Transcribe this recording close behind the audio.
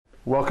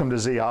Welcome to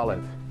Z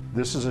Olive.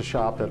 This is a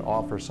shop that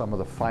offers some of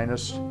the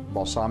finest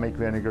balsamic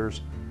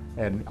vinegars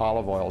and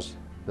olive oils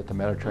that the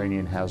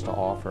Mediterranean has to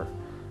offer.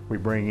 We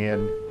bring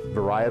in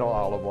varietal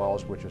olive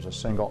oils, which is a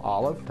single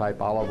olive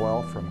type olive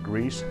oil from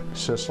Greece,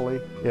 Sicily,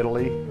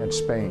 Italy, and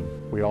Spain.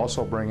 We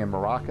also bring in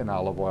Moroccan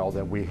olive oil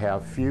that we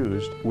have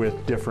fused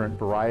with different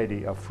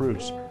variety of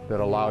fruits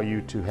that allow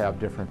you to have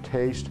different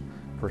taste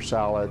for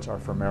salads or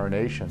for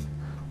marination.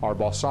 Our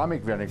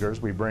balsamic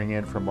vinegars we bring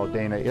in from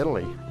Modena,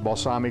 Italy.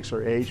 Balsamics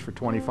are aged for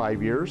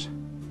 25 years,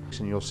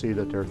 and you'll see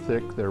that they're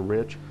thick, they're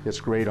rich. It's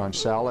great on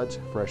salads,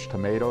 fresh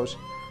tomatoes.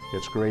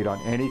 It's great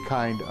on any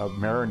kind of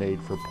marinade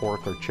for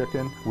pork or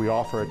chicken. We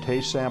offer a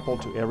taste sample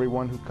to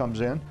everyone who comes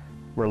in.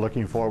 We're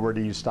looking forward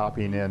to you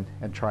stopping in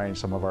and trying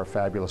some of our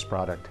fabulous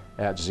product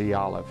at Z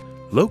Olive.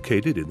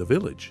 Located in the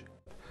Village.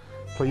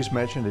 Please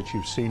mention that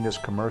you've seen this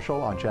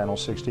commercial on Channel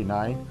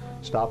 69.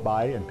 Stop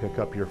by and pick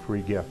up your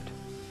free gift.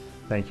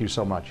 Thank you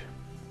so much.